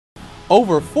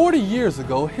Over 40 years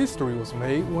ago, history was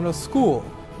made when a school,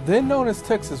 then known as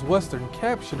Texas Western,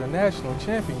 captured a national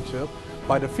championship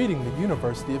by defeating the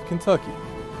University of Kentucky.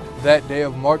 That day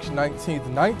of March 19,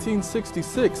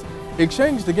 1966, it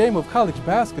changed the game of college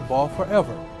basketball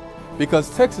forever,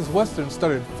 because Texas Western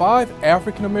started 5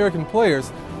 African-American players,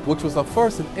 which was a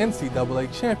first in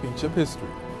NCAA championship history.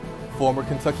 Former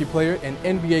Kentucky player and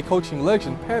NBA coaching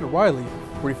legend Pat Riley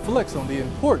reflects on the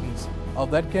importance of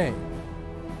that game.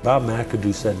 Bob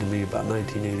McAdoo said to me about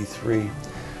 1983,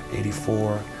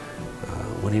 84,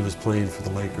 when he was playing for the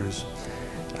Lakers,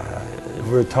 we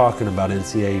were talking about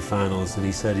NCAA finals, and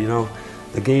he said, you know,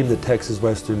 the game that Texas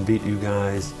Western beat you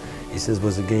guys, he says,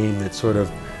 was a game that sort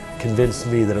of convinced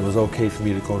me that it was okay for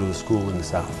me to go to the school in the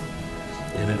South.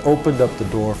 And it opened up the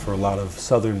door for a lot of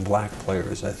Southern black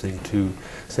players, I think, to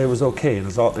say it was okay. And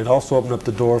it also opened up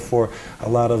the door for a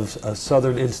lot of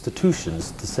Southern institutions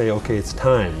to say, okay, it's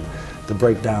time to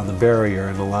break down the barrier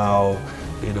and allow,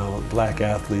 you know, black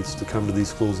athletes to come to these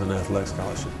schools on athletic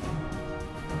scholarship.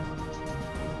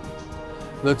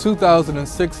 The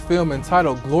 2006 film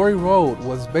entitled Glory Road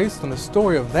was based on the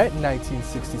story of that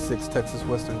 1966 Texas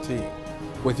Western team.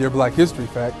 With your Black History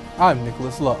Fact, I'm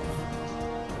Nicholas Love.